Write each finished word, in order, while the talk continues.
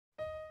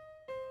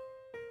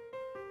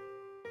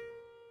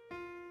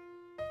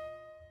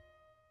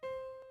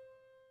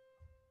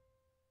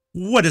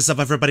What is up,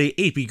 everybody?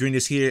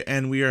 apgrenus here,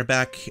 and we are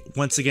back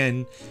once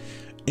again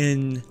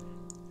in...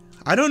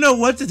 I don't know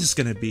what this is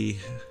going to be.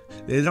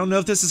 I don't know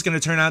if this is going to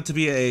turn out to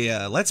be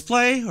a Let's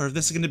Play, or if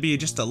this is going to be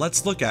just a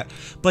Let's Look At.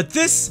 But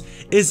this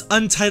is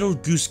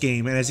Untitled Goose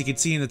Game, and as you can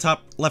see in the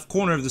top left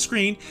corner of the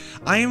screen,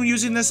 I am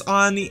using this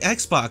on the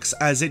Xbox,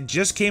 as it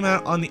just came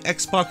out on the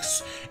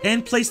Xbox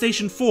and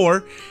PlayStation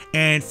 4.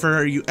 And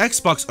for you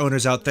Xbox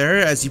owners out there,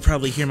 as you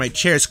probably hear my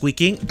chair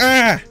squeaking,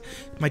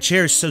 my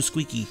chair is so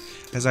squeaky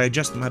as I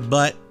adjust my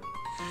butt.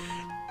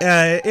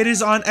 It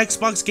is on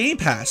Xbox Game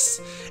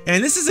Pass,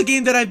 and this is a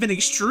game that I've been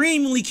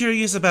extremely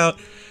curious about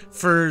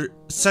for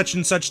such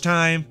and such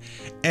time,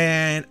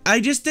 and I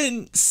just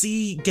didn't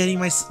see getting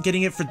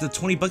it for the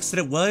 20 bucks that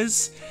it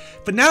was.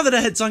 But now that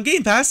it's on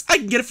Game Pass, I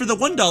can get it for the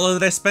 $1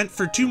 that I spent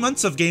for 2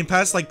 months of Game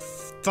Pass like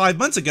 5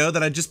 months ago,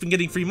 that I've just been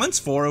getting free months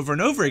for over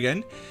and over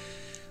again,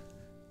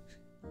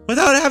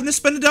 without having to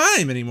spend a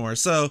dime anymore.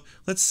 So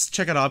let's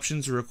check out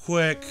options real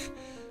quick.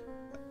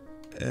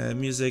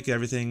 Music,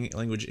 everything,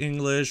 language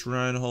English,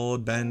 run,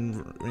 hold,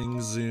 bend, ring,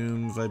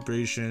 zoom,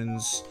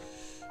 vibrations.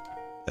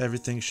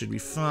 Everything should be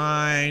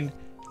fine.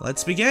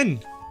 Let's begin.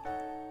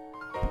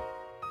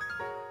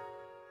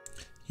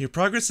 Your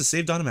progress is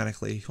saved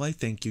automatically. Why,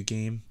 thank you,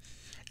 game.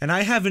 And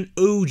I have an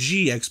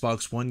OG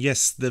Xbox One.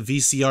 Yes, the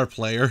VCR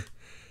player.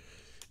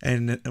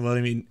 And, well,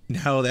 I mean,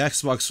 now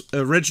the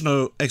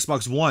original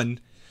Xbox One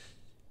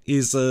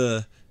is,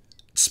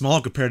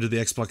 small compared to the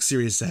Xbox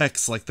Series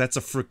X. Like, that's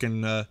a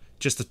freaking,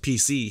 just a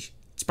PC.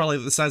 It's probably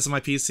the size of my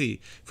PC.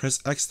 Press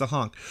X to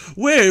honk.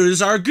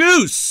 Where's our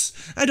goose?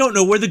 I don't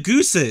know where the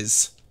goose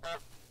is.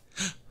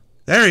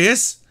 There he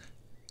is.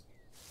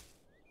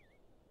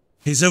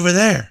 He's over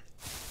there.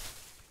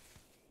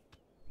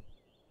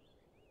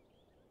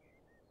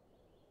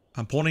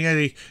 I'm pointing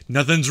at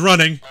nothing's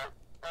running.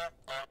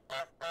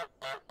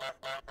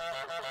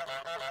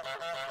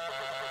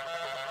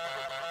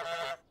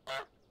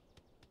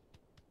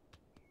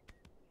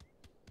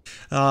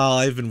 Oh,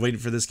 I've been waiting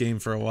for this game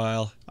for a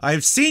while.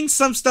 I've seen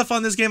some stuff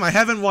on this game. I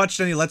haven't watched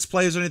any Let's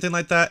Plays or anything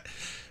like that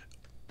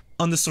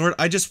on the sort.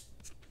 I just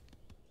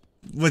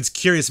was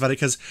curious about it,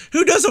 because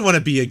who doesn't want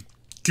to be a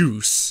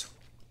goose?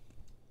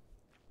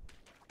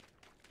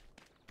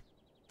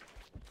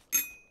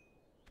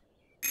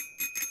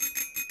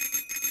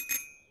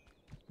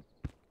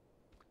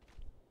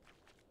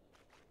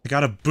 I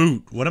got a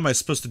boot. What am I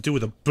supposed to do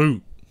with a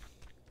boot?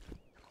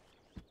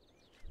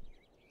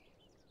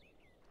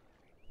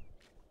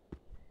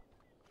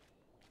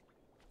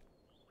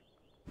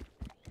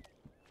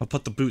 I'll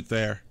put the boot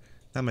there.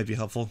 That might be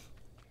helpful.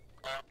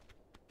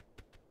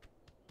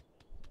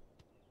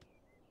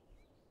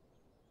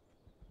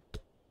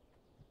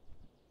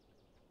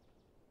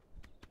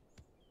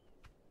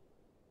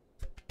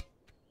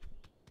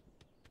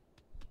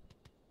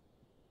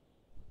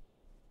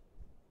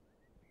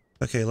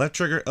 Okay, left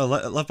trigger,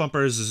 left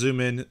bumper is zoom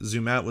in,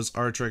 zoom out was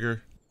R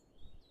trigger.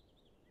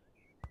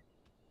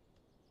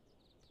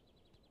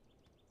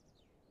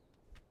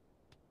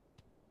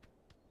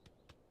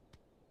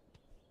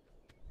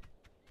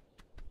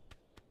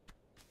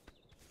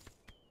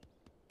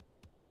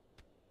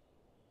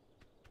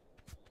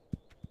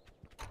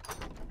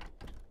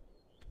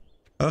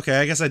 Okay,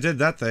 I guess I did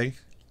that thing.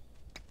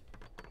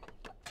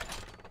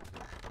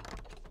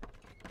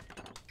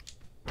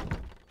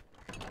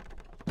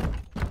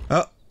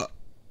 Oh,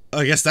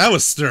 I guess that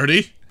was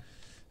sturdy.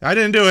 I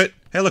didn't do it.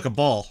 Hey, look, a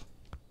ball.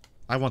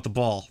 I want the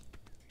ball.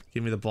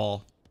 Give me the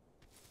ball.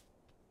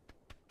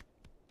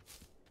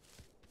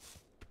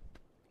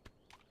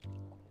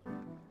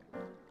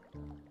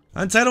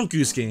 Untitled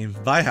Goose Game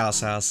by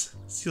House.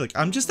 See, look,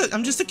 I'm just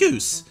a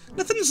goose.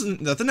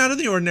 Nothing out of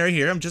the ordinary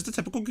here. I'm just a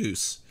typical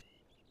goose.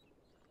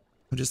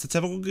 I'm just a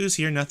typical goose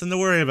here, nothing to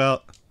worry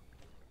about.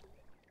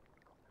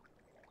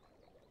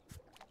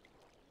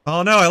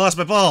 Oh no, I lost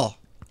my ball!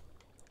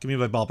 Give me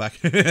my ball back.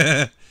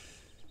 I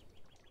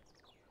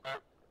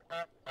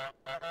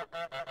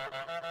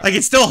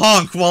can still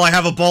honk while I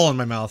have a ball in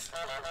my mouth.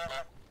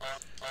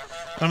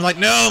 I'm like,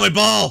 no, my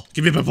ball!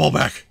 Give me my ball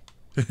back!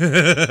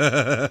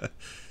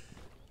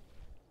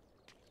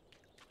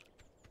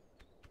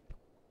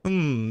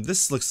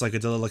 This looks like a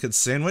delicate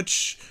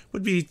sandwich.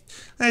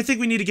 I think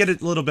we need to get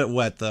it a little bit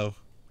wet, though.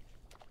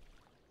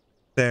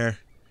 There.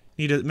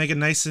 Need to make it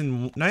nice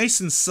and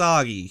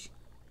soggy.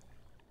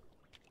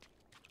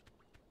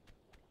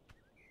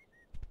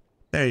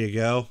 There you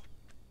go.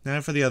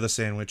 Now for the other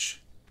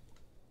sandwich.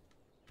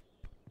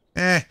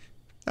 I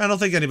don't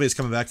think anybody's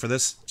coming back for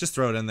this. Just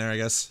throw it in there, I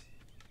guess.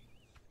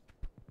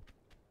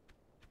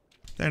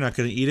 They're not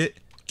gonna eat it.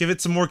 Give it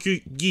some more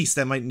geese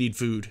that might need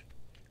food.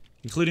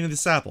 Including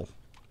this apple.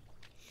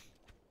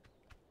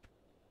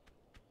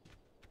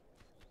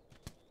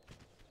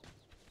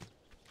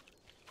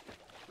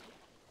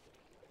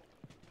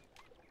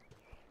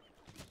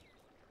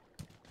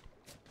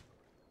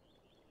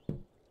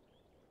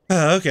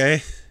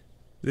 Okay.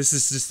 This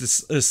is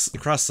just this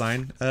cross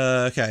sign.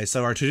 Okay,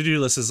 so our to-do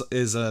list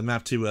is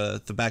mapped to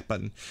the back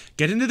button.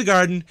 Get into the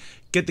garden,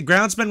 get the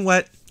groundsman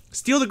wet,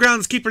 Steal the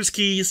groundskeeper's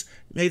keys.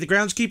 Make the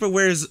groundskeeper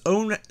wear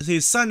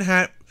his sun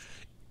hat.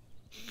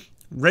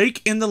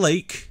 Rake in the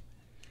lake.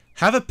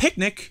 Have a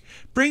picnic.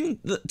 Bring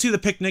to the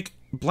picnic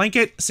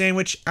blanket,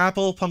 sandwich,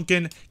 apple,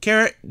 pumpkin,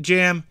 carrot,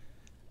 jam,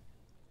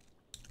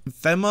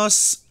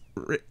 thermos,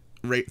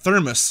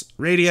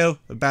 radio,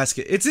 a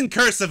basket. It's in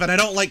cursive and I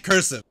don't like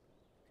cursive.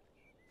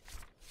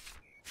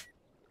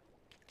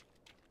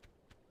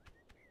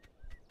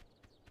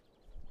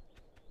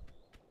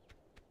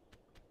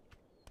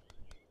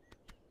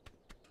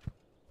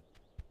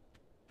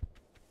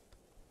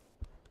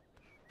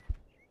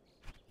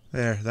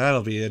 There,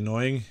 that'll be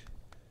annoying.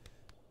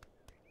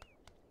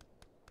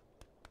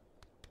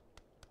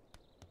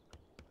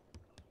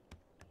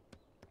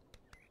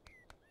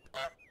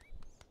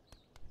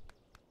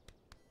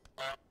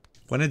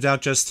 When in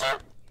doubt, just...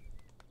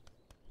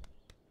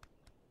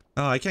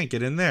 Oh, I can't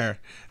get in there.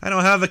 I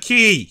don't have a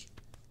key!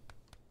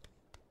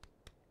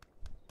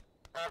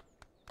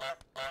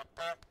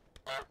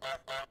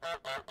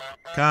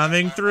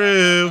 Coming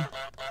through!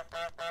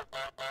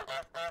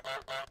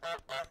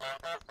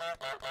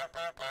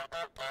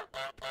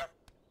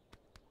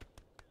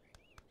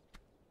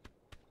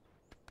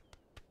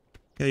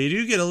 Yeah, you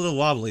do get a little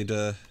wobbly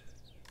to...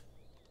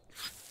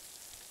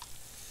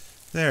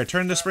 There,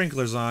 turn the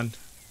sprinklers on.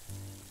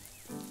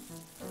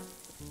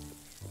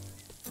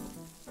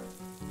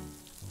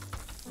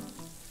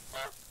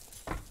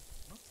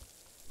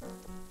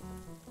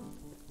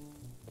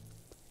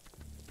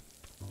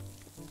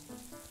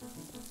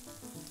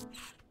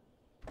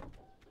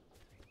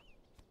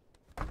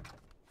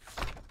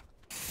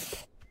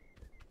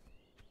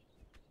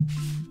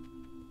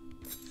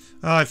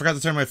 Oh, I forgot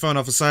to turn my phone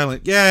off of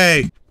silent.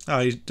 Yay! Oh,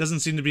 he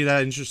doesn't seem to be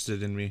that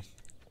interested in me.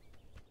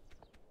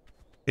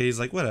 Okay, he's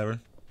like, whatever.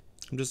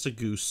 I'm just a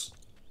goose.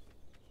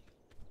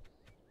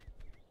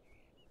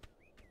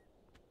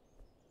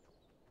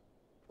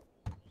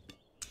 I'm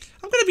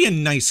gonna be a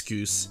nice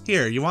goose.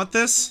 Here, you want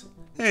this?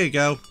 There you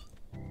go.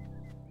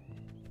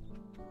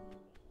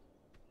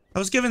 I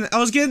was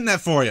getting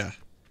that for you.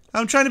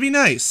 I'm trying to be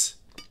nice.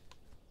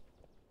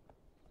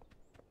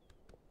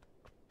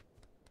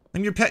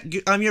 I'm your pet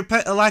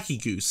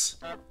Alaki goose.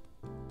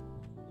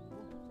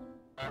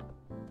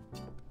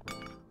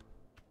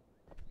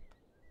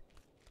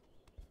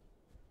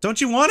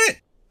 Don't you want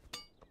it?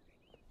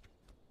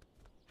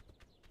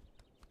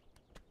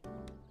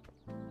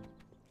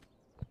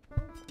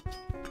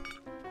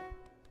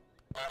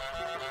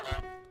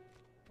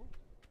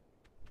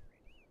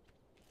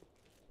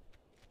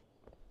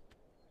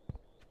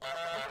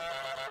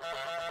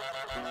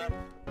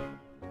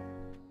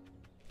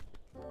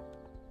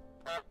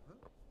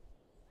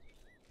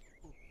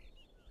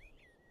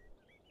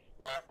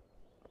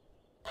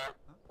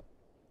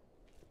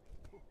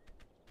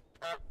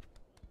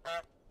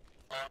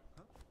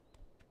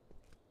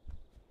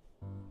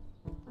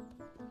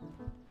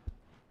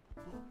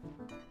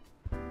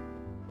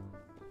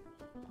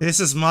 This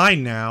is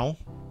mine now.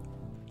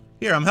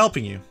 Here, I'm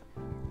helping you.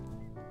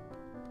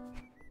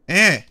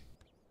 Eh.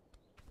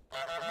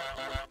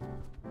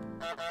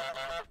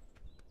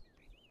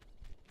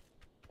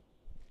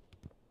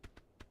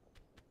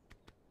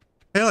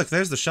 Hey, look,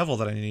 there's the shovel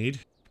that I need.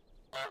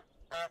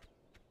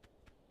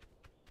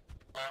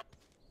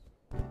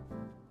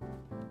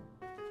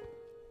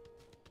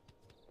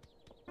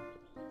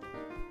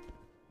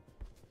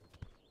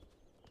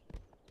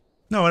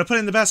 No, I want to put it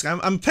in the basket.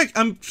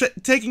 I'm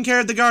taking care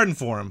of the garden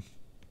for him.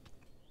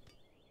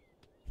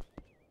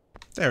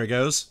 There he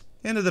goes.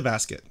 Into the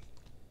basket.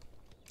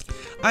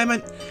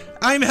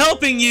 I'm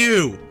helping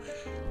you!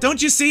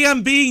 Don't you see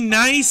I'm being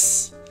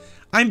nice?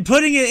 I'm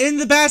putting it in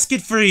the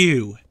basket for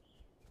you!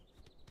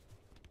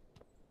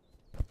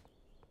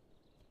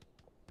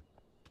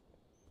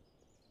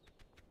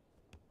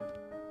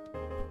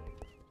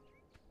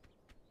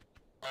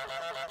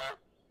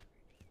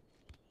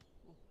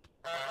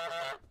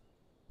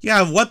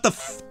 Yeah, what the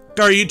f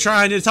are you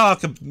trying to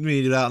talk to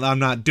me about? I'm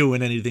not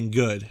doing anything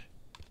good.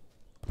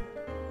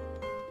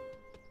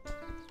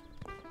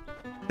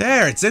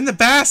 There, it's in the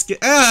basket.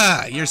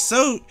 Ah, you're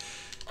so...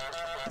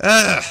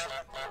 Ugh.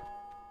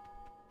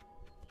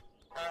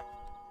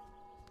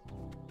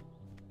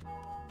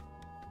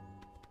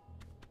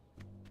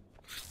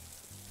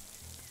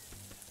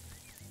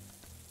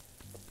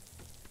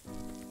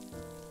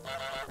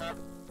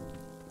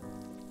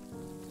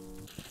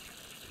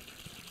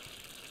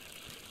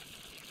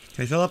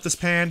 Can I fill up this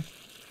pan?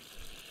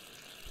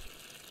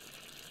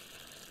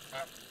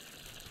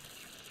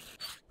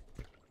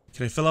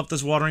 Can I fill up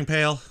this watering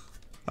pail?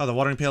 Oh, the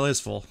watering pail is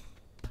full.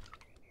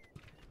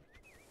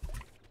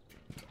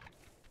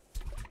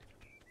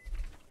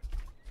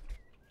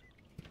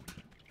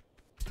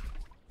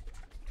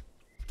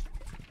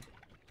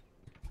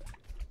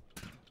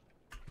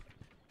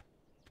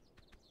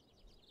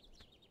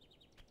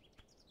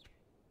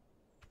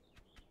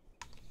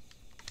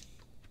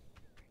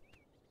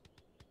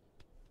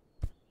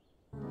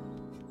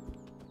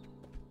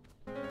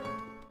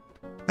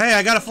 Hey,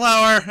 I got a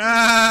flower!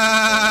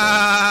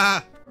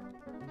 Ah!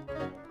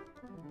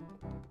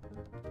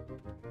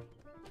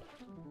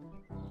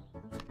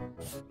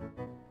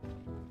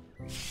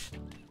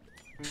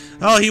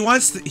 Oh, he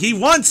wants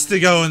to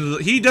go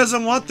in. He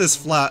doesn't want this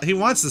flower. He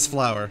wants this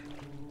flower.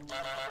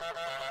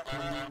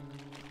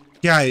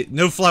 Yeah,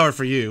 no flower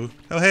for you.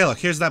 Oh, hey, look,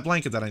 here's that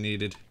blanket that I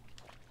needed.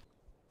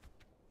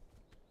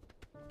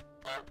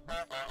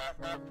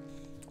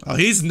 Oh,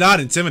 he's not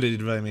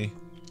intimidated by me.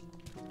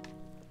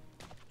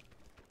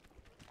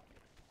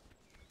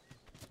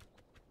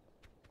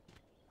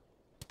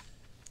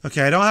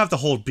 Okay, I don't have to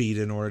hold beat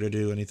in order to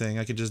do anything.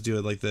 I could just do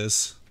it like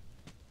this.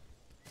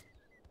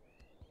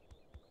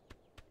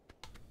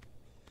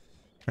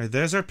 Alright,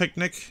 there's our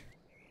picnic.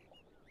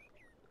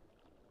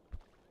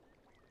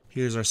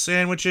 Here's our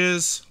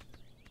sandwiches.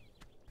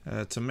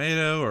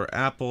 Tomato or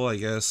apple, I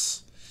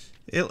guess.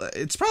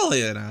 It's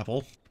probably an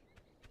apple.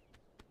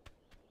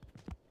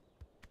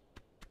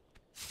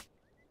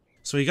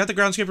 So we got the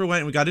groundskeeper went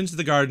and we got into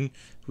the garden.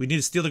 We need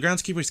to steal the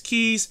groundskeeper's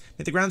keys,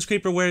 make the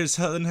groundskeeper wear his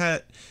sun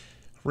hat,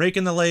 rake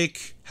in the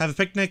lake, have a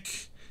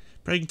picnic,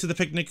 break into the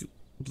picnic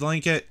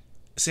blanket,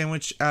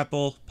 sandwich,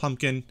 apple,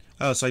 pumpkin.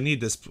 Oh, so I need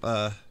this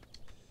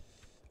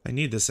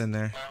in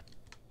there.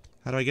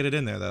 How do I get it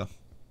in there, though?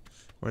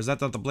 Or is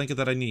that not the blanket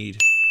that I need?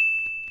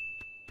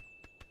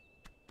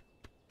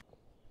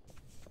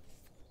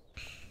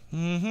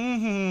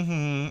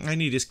 I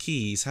need his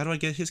keys. How do I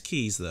get his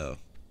keys, though?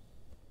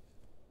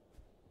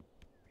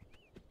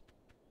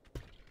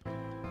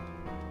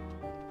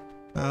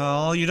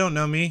 Oh, you don't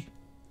know me.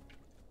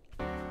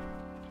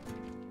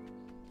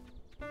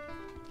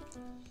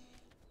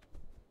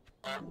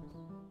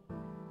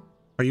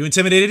 Are you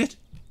intimidated?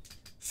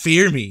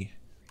 Fear me.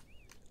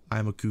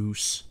 I'm a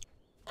goose.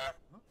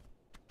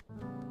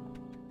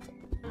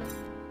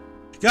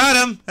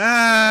 Got him!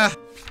 Ah!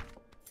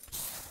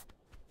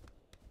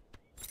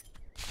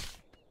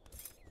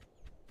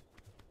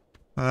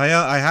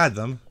 I had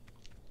them.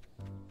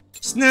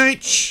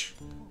 Snatch!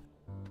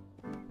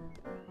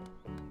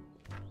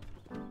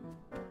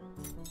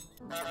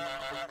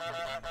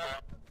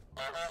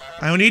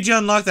 I need you to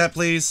unlock that,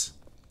 please.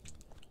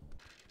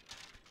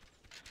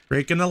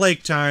 Break in the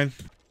lake time.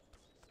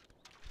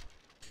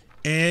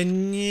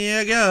 In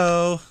you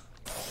go.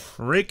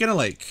 Rake in a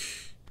lake.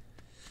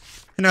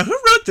 Now, who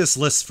wrote this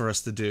list for us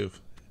to do?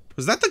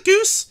 Was that the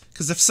goose?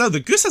 Because if so, the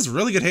goose has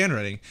really good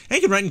handwriting. And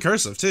he can write in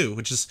cursive, too,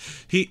 which is...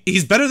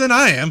 He's better than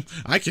I am.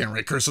 I can't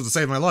write cursive to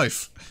save my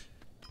life.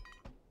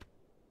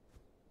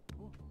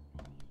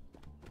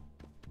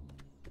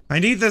 I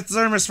need the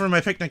thermos for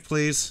my picnic,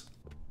 please.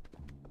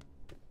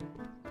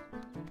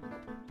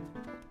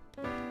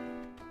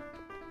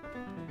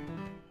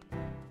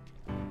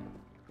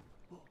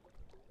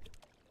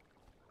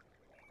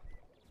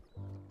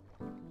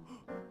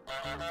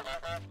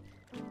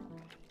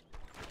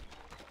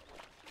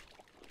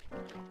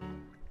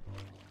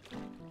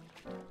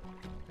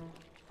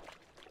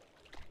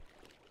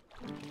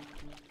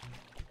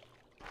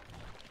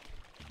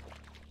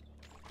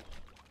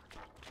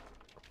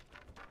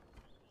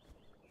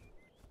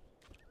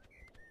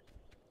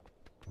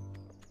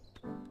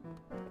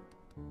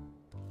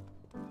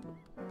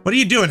 What are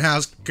you doing,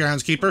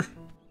 groundskeeper?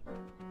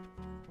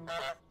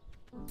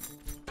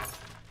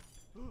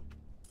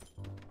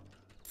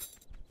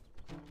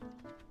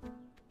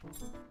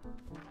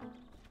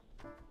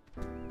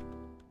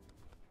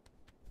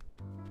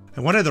 I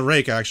wanted the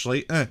rake,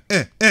 actually.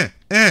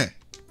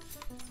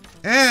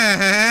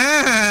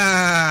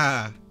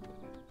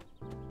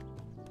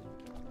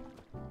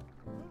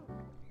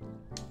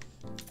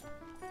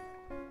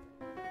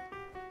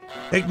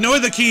 Ignore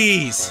the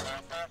keys!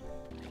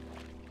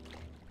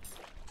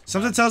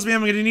 Something tells me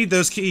I'm gonna need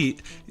those keys.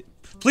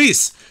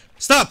 Please!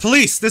 Stop!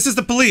 Police! This is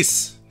the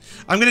police!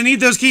 I'm gonna need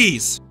those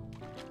keys!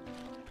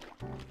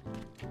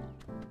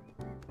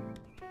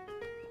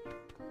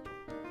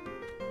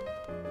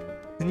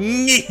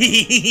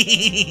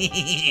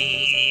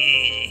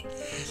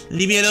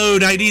 Leave me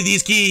alone! I need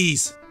these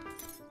keys!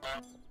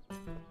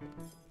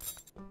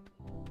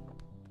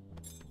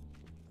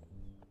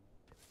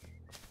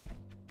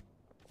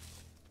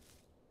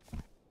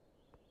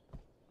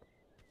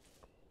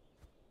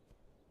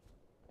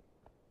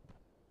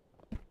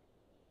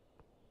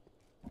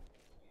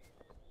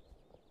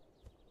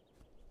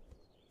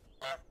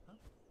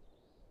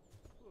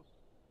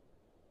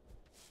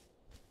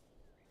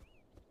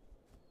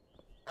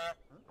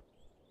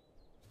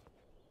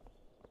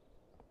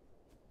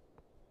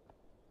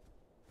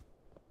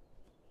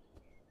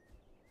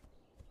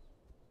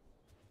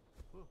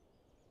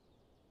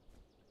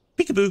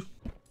 Peekaboo.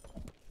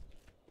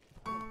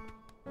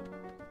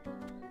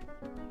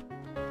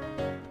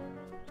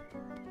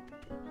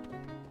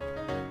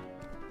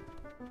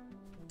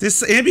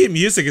 This ambient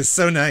music is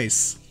so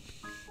nice.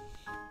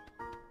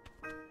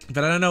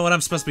 But I don't know what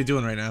I'm supposed to be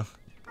doing right now.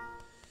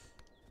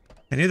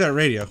 I need that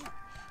radio.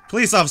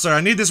 Police officer, I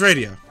need this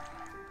radio.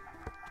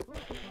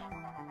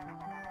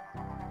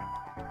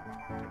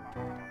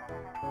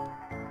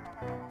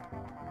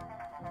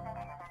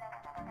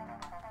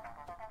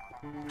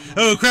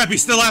 Oh crap,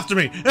 he's still after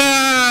me!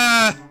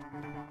 Ah!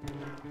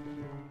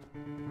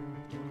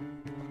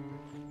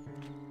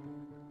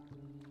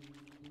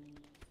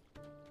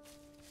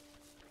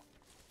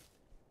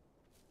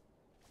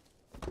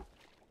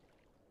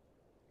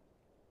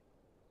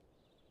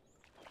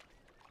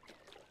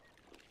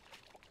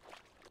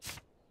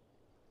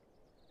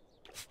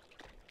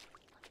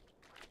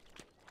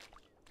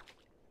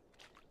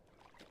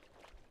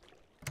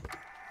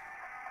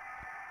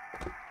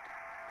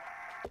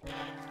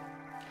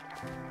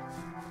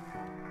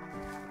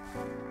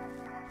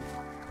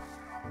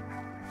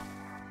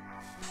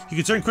 You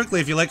can turn quickly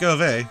if you let go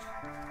of A.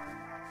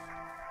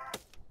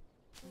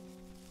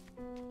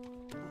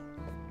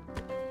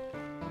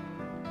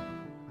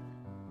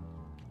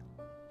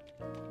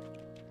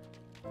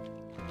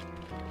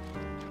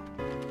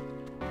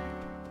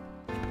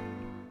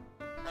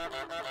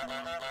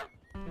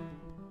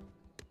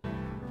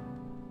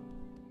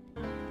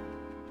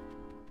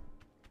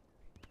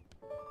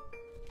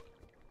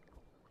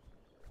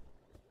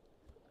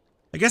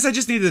 I guess I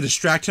just need to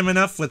distract him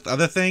enough with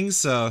other things,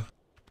 so...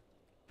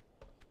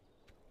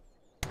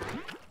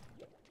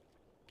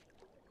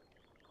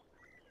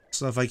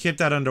 So if I keep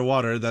that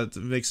underwater, that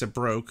makes it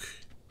broke.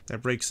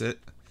 That breaks it.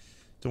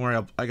 Don't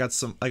worry, I got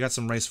some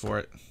rice for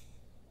it.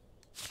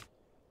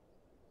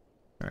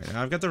 Alright,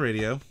 now I've got the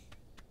radio.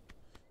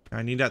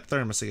 I need that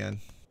thermos again.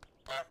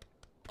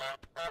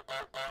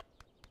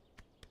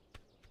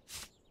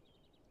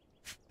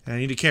 And I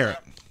need a carrot.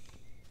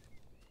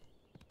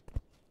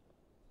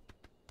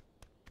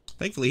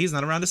 Thankfully, he's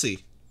not around to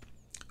see.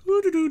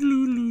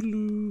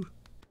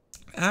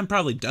 I'm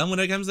probably done when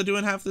it comes to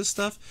doing half this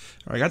stuff.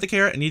 All right, I got the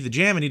carrot. I need the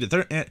jam. I need the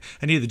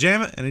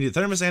jam. And I need the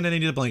thermos. And I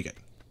need a blanket.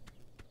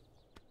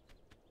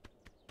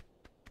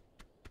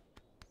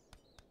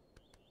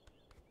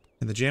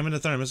 And the jam and the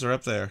thermos are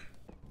up there.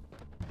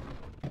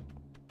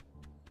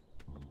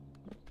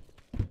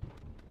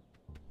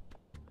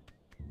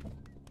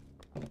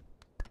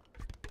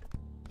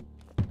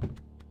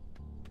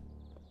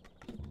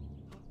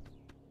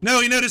 No,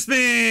 he noticed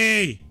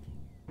me!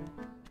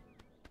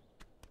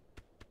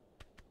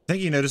 I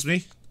think he noticed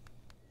me.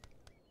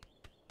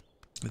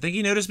 I think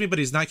he noticed me, but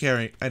he's not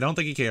caring. I don't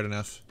think he cared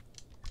enough.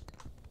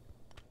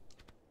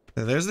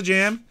 So there's the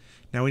jam.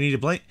 Now we need a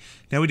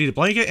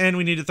blanket and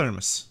we need a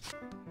thermos.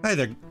 Hi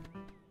there.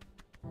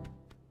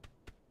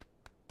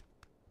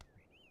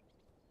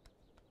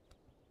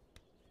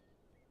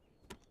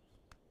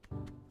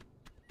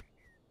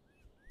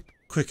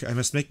 Quick, I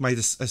must make my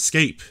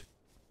escape.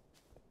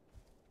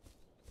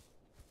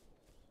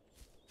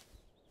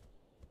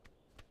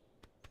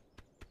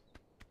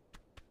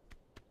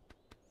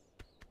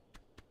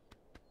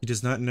 He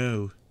does not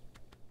know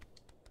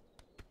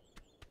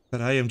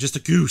that I am just a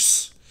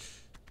goose.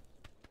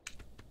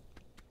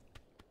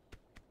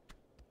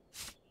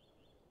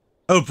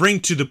 Oh, bring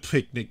to the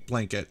picnic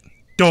blanket.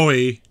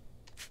 Doy.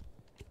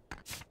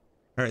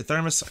 Alright,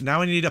 thermos.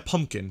 Now I need a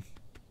pumpkin.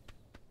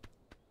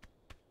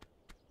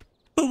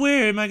 But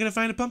where am I gonna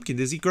find a pumpkin?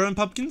 Is he growing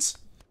pumpkins?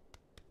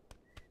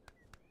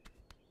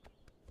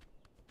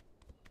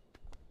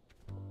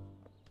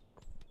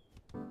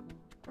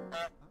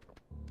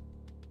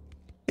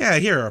 Yeah,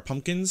 here are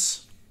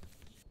pumpkins.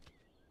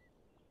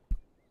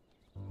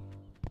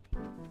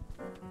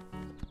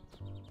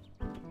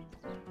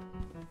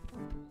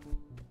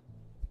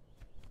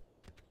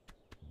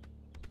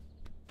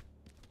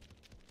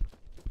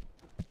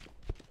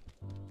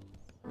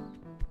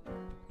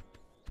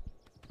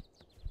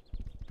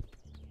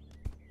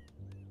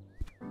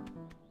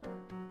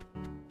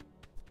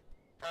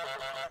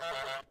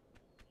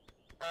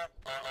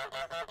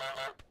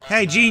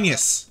 Hey,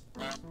 genius!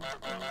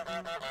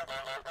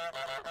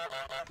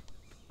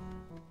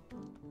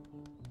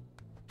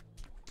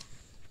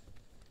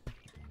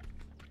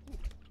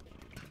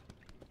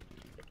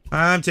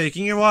 I'm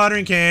taking your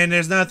watering can.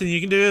 There's nothing you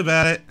can do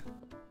about it.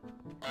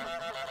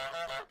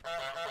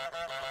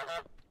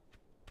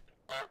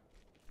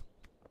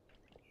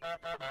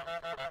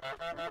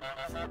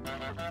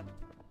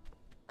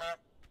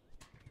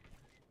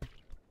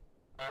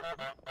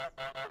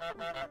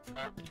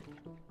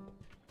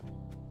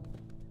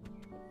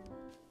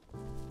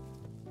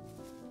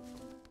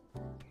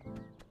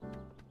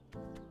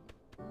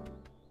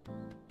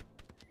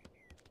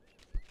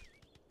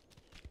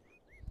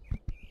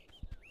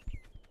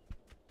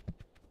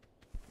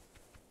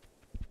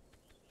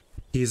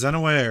 He is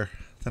unaware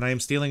that I am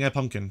stealing a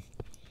pumpkin.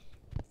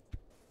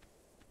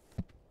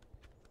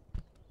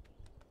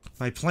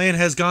 My plan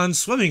has gone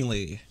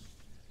swimmingly.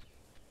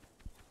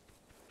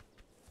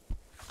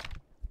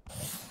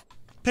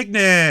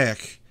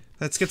 Picnic!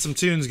 Let's get some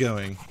tunes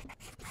going.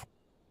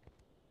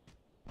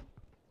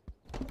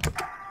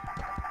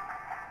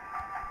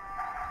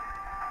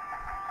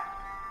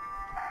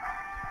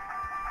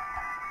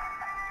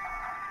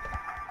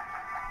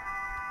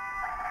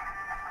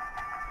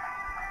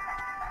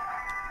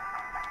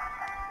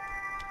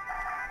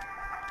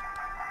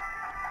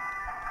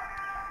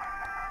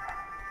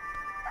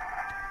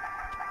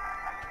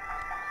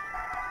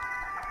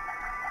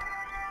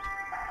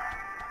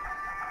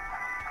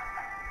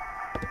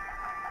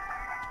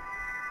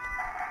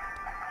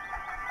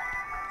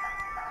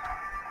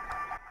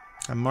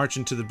 I'm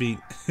marching to the beat.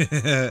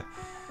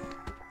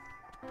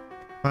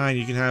 Fine,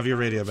 you can have your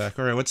radio back.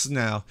 Alright, what's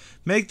now?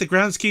 Make the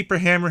groundskeeper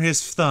hammer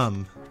his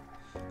thumb.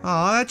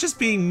 Aw, that's just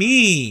being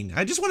mean.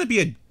 I just want to be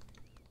a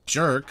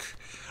jerk.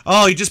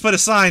 Oh, you just put a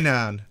sign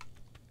down.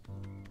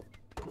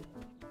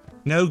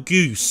 No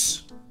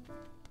goose.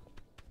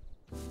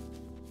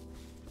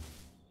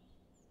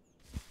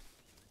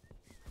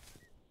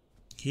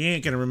 He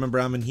ain't gonna remember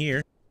I'm in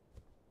here.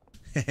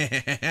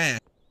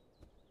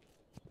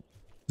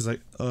 He's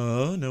like,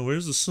 no,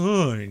 where's the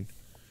sign?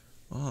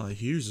 Ah,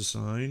 here's a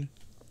sign.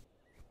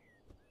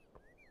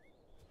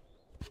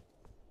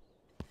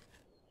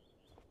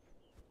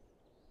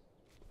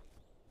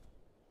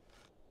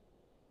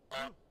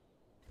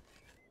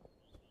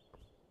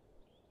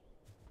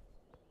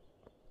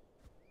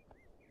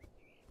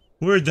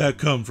 Where'd that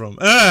come from?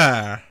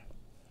 Ah!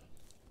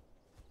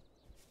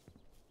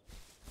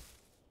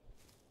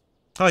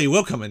 Oh, you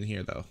will come in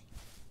here, though.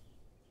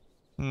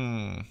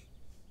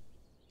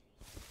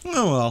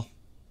 Oh, well.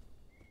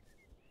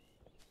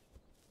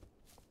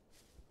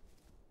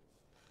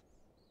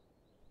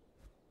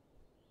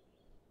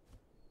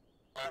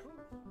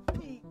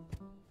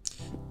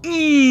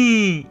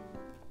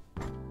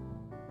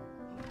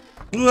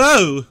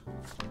 Whoa!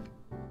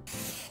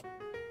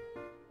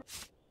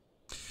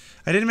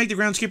 I didn't make the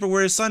groundskeeper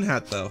wear his sun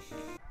hat, though.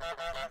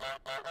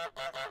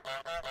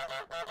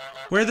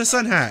 Wear the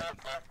sun hat.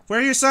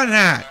 Wear your sun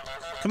hat.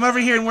 Come over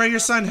here and wear your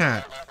sun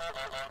hat.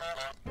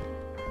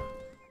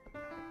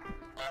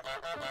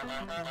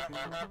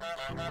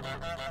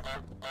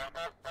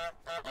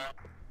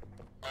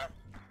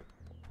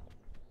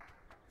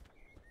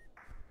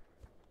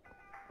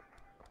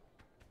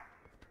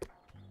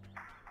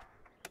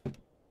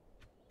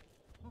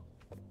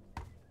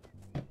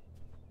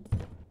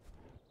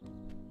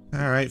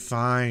 Alright,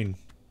 fine.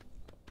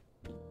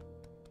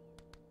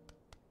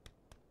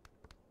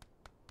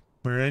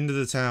 We're into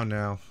the town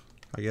now,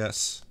 I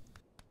guess.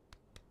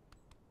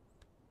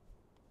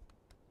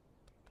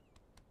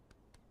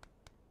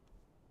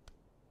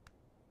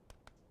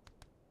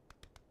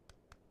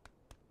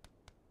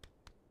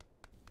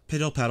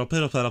 Piddle paddle,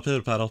 piddle paddle,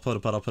 piddle paddle,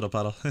 piddle paddle, piddle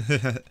paddle.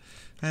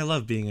 I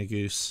love being a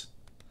goose.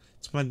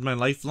 It's my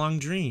lifelong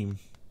dream.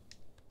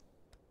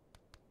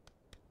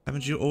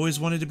 Haven't you always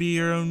wanted to be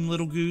your own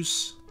little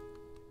goose?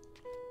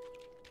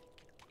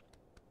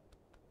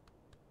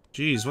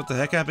 Jeez, what the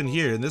heck happened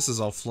here? And this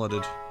is all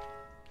flooded.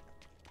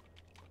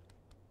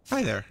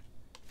 Hi there.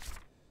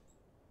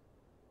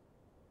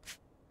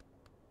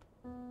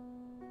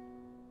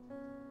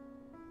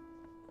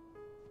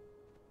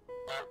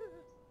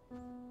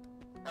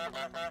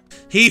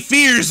 He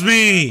fears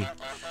me!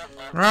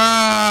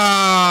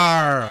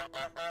 Rawr!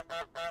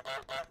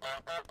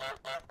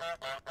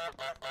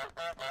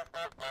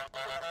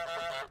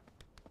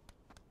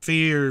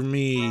 Fear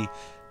me.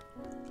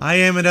 I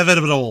am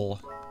inevitable.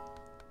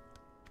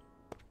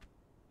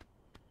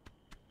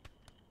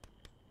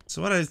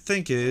 So what I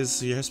think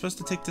is, you're supposed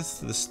to take this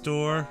to the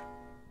store.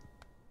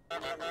 I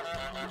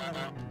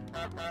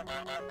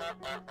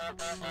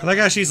like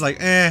how she's like,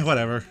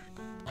 whatever.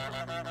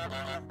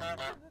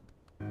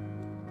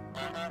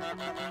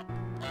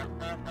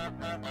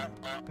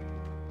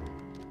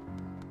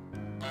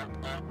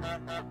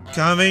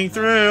 Coming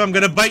through, I'm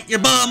gonna bite your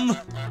bum!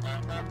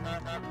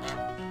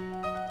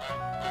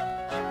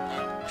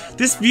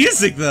 This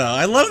music, though,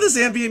 I love this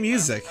ambient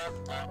music.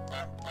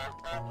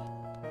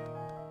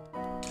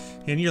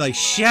 And you're like,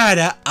 shut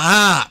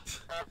up!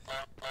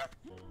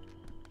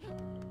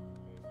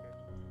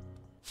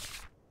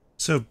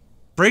 So,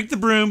 break the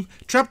broom,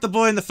 trap the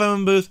boy in the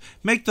phone booth,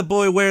 make the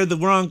boy wear the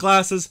wrong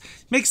glasses,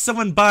 make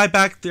someone buy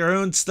back their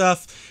own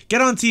stuff,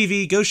 get on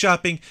TV, go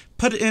shopping,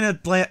 put it in a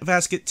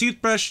basket,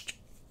 toothbrush,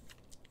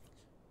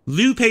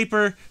 loo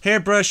paper,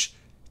 hairbrush,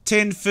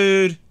 tin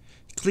food,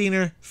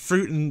 cleaner,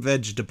 fruit and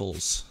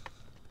vegetables.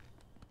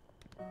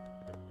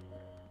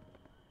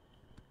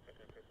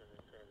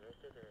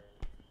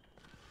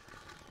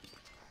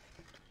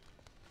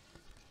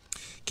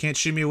 Can't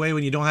shoo me away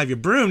when you don't have your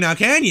broom now,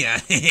 can ya?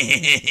 What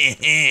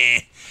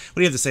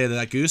do you have to say to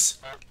that, Goose?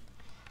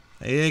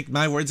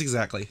 My words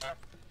exactly.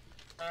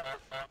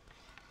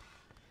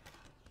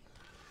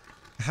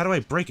 How do I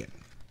break it?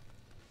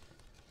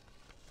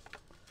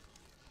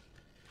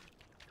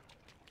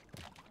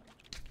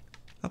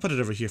 I'll put it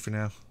over here for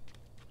now.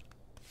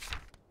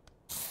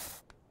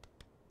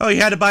 Oh, you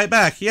had to buy it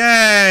back.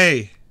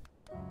 Yay!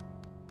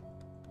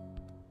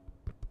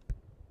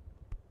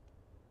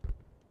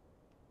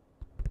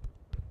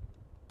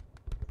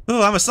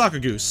 Oh, I'm a soccer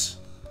goose.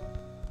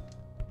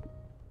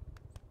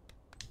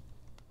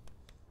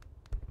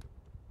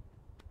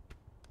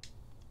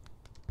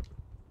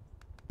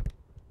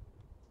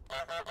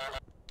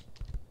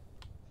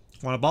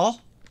 Want a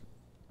ball?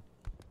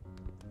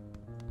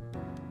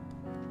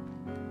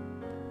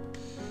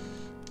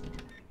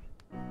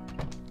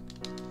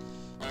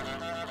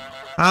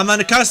 I'm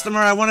a customer,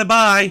 I want to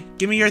buy.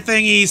 Give me your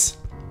thingies.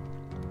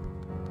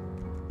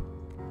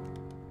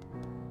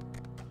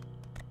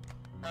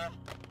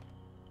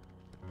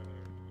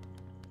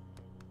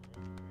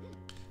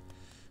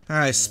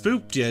 I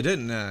spooked you,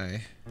 didn't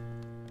I?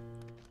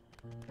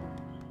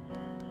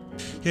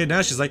 Yeah,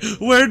 now she's like,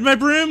 where'd my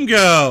broom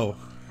go?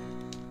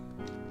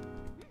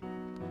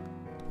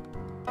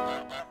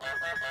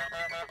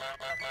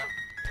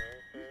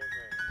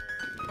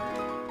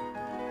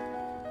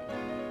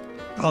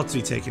 I'll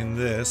be taking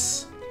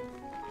this.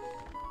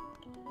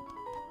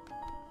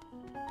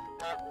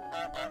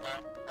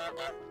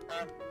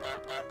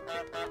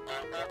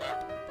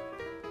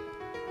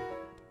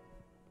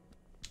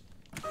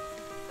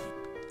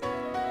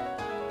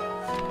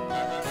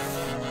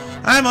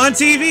 I'm on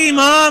TV,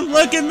 Mom!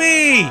 Look at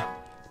me!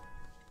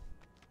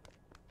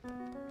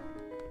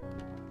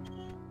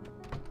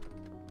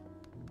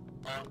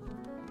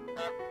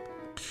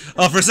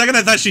 Oh, for a second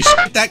I thought she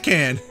shit that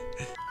can.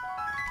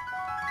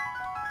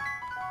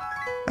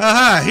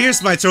 Aha,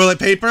 here's my toilet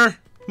paper.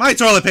 My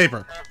toilet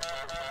paper.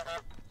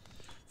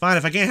 Fine,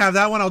 if I can't have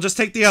that one, I'll just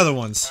take the other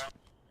ones.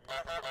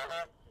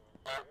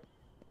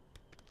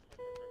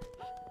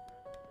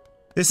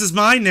 This is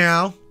mine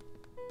now.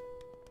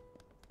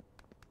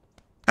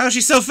 How is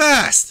she so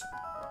fast?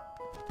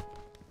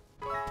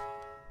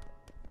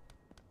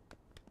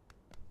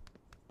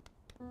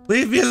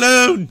 Leave me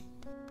alone.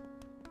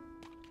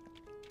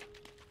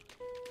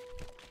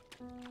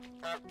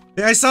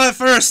 Yeah, I saw it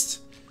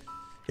first.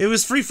 It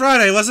was Free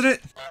Friday, wasn't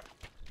it?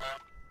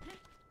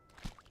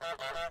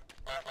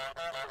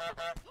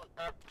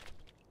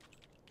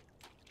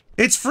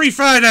 It's Free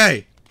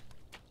Friday!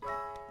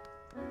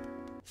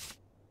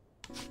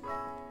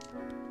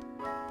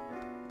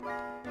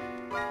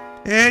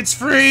 It's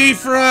Free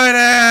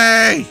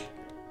Friday!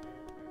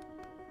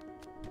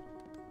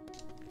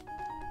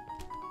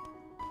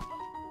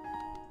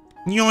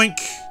 Yoink.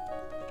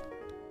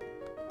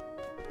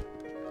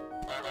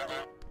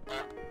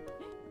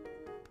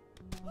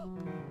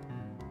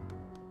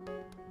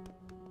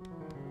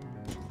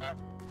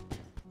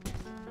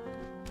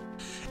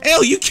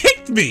 Ew, you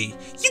kicked me!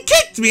 You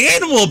kicked me!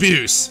 Animal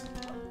abuse!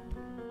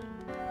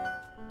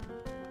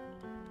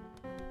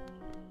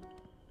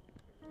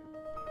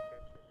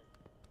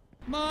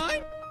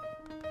 Mine?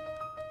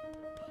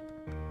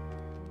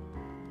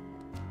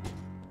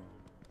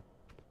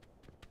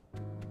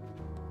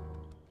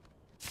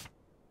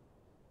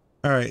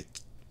 Alright.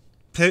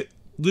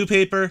 Blue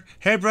paper,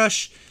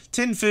 hairbrush,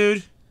 tin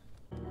food,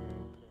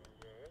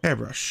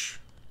 hairbrush.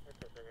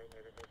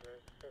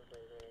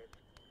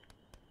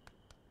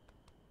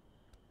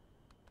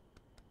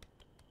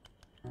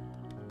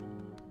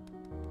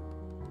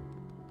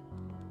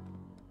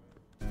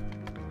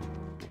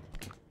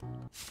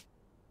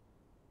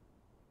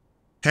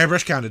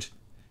 Hairbrush counted.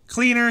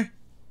 Cleaner,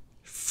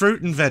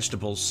 fruit and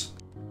vegetables.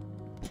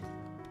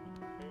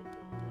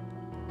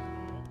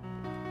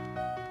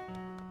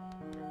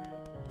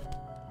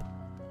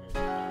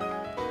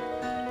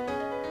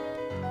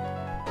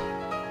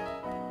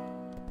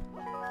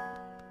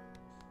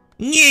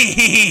 I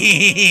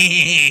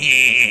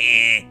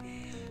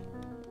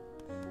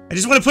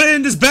just want to put it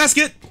in this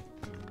basket.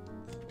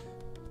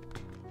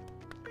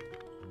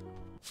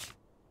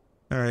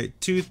 Alright,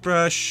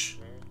 toothbrush.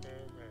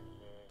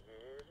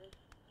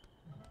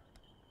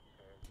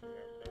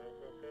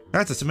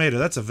 That's a tomato,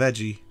 that's a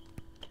veggie.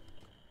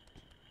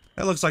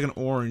 That looks like an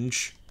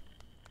orange.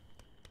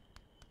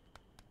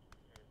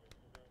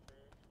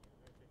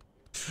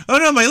 Oh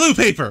no, my loo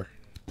paper!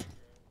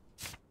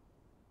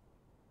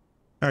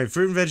 Alright,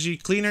 fruit and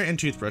veggie, cleaner, and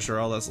toothbrush are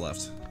all that's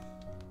left.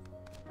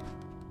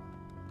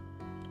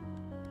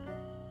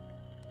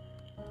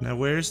 Now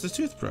where's the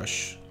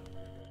toothbrush?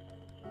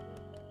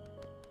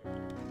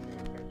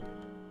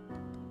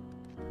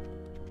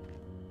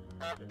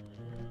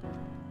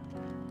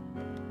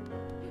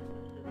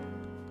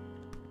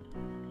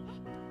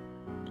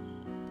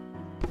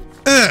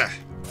 Ugh!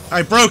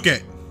 I broke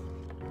it!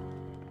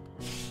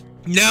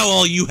 Now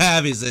all you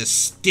have is a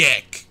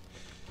stick!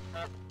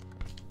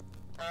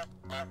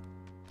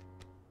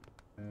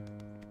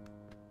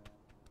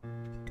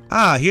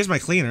 Ah, here's my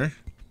cleaner.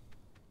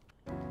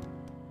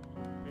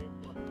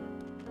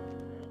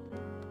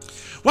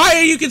 Why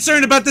are you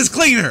concerned about this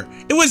cleaner?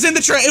 It was in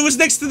the it was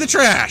next to the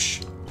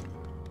trash!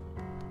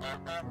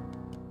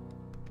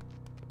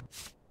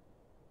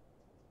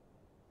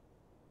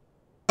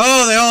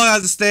 Oh, they all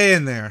have to stay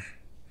in there.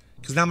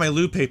 Because now my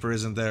loo paper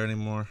isn't there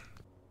anymore.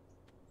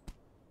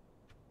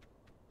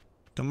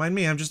 Don't mind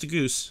me, I'm just a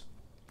goose.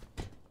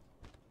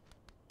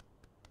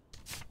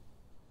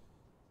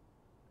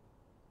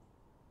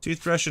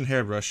 Toothbrush and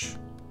hairbrush.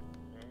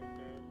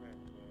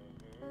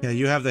 Yeah,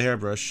 you have the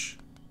hairbrush.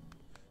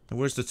 And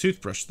where's the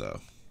toothbrush,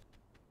 though?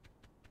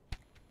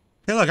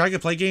 Hey, look, I can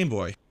play Game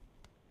Boy.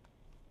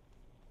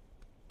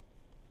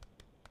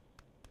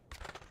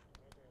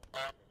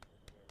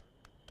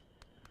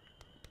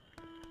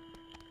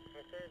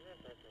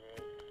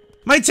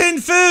 My tin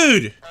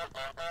food!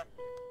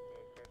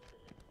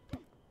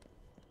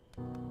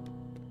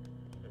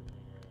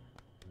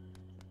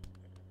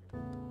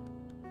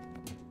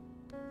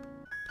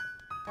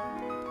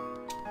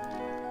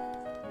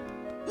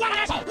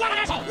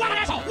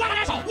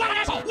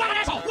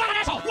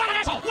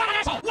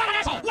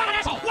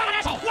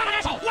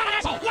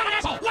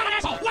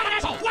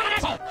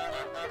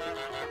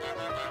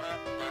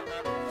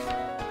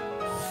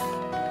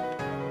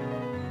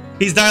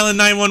 He's dialing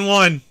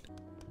 911.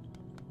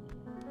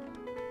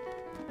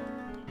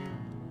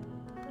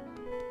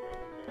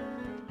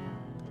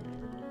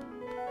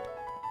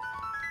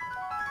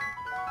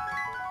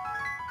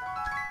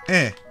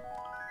 Eh.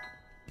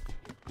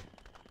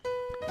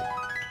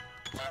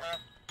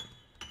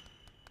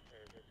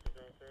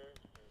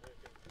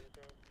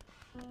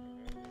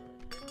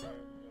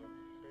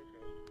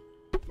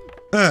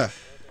 Ugh.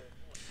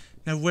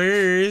 Now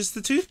where's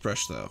the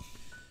toothbrush, though?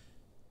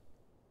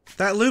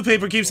 That loo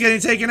paper keeps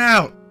getting taken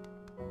out!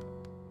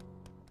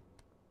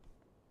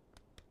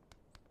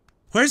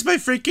 Where's my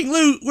freaking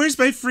loo? Where's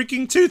my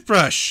freaking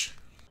toothbrush?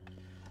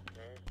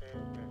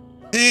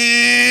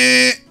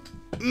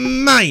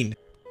 Mine!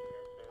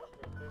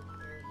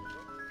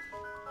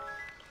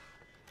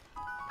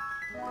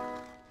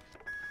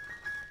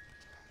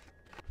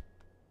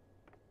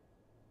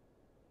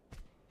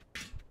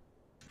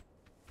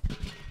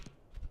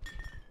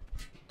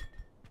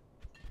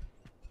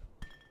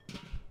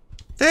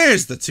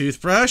 There's the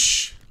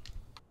toothbrush!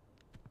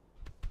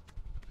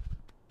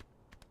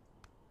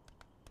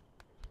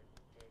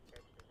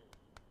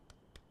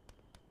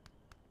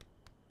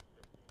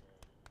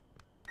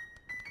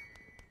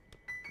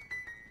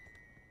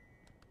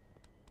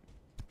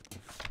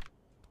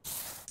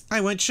 I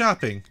went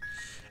shopping.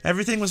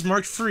 Everything was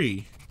marked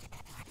free.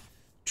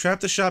 Trap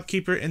the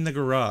shopkeeper in the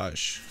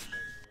garage.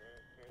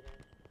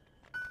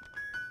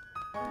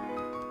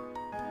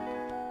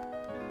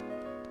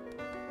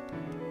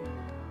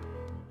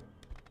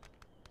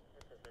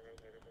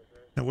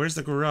 Now where's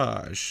the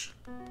garage?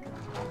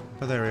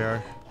 Oh, there we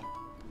are.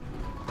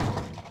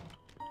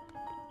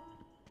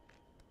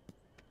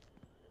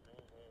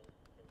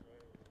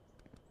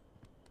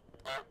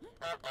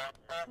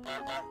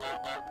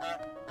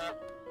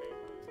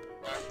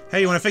 Hey,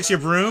 you want to fix your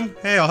broom?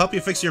 Hey, I'll help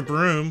you fix your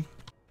broom.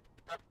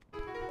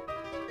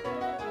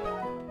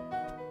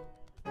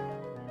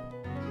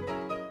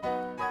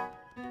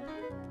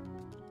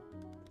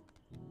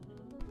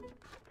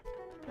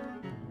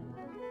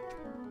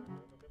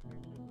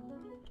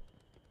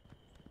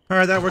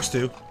 Alright, that works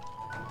too.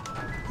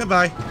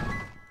 Goodbye.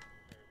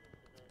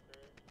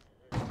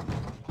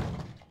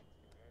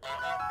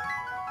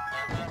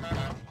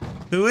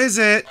 Who is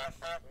it?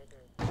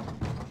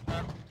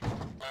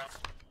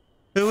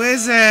 Who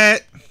is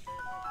it?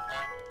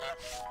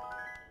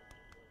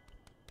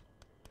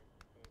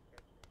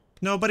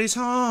 Nobody's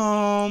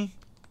home.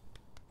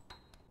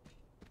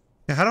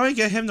 Now, how do I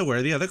get him to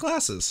wear the other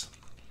glasses?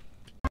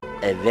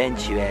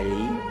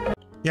 Eventually.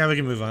 Yeah, we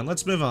can move on.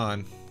 Let's move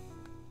on.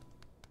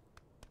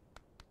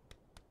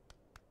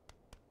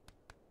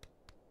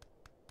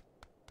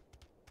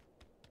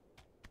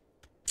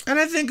 And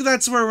I think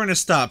that's where we're gonna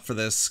stop for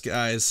this,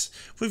 guys.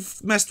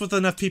 We've messed with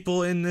enough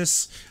people in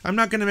this. I'm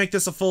not gonna make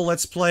this a full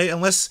Let's Play,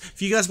 unless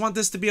if you guys want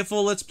this to be a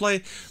full Let's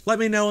Play, let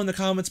me know in the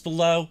comments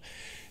below.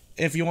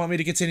 If you want me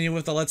to continue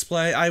with the Let's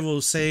Play, I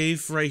will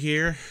save right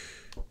here.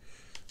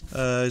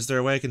 Is there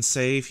a way I can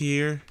save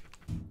here?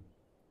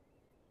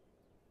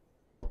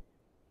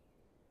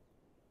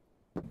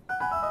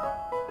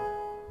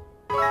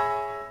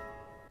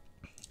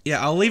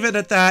 Yeah, I'll leave it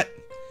at that.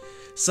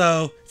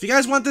 So, if you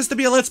guys want this to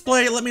be a Let's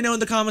Play, let me know in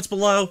the comments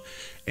below,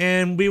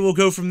 and we will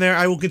go from there.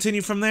 I will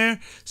continue from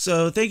there.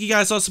 So, thank you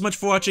guys all so much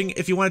for watching.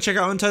 If you want to check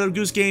out Untitled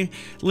Goose game,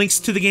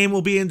 links to the game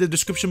will be in the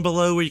description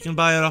below, where you can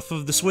buy it off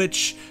of the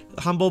Switch,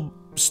 Humble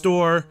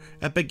Store,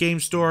 Epic Game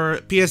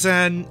Store,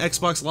 PSN,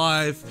 Xbox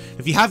Live.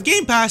 If you have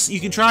Game Pass, you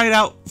can try it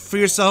out for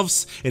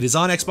yourselves. It is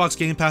on Xbox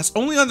Game Pass,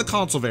 only on the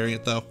console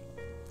variant, though.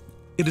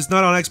 It is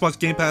not on Xbox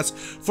Game Pass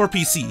for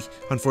PC,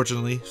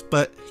 unfortunately.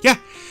 But, yeah.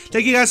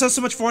 Thank you guys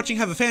so much for watching.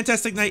 Have a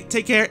fantastic night.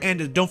 Take care,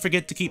 and don't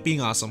forget to keep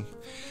being awesome.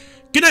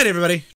 Good night, everybody.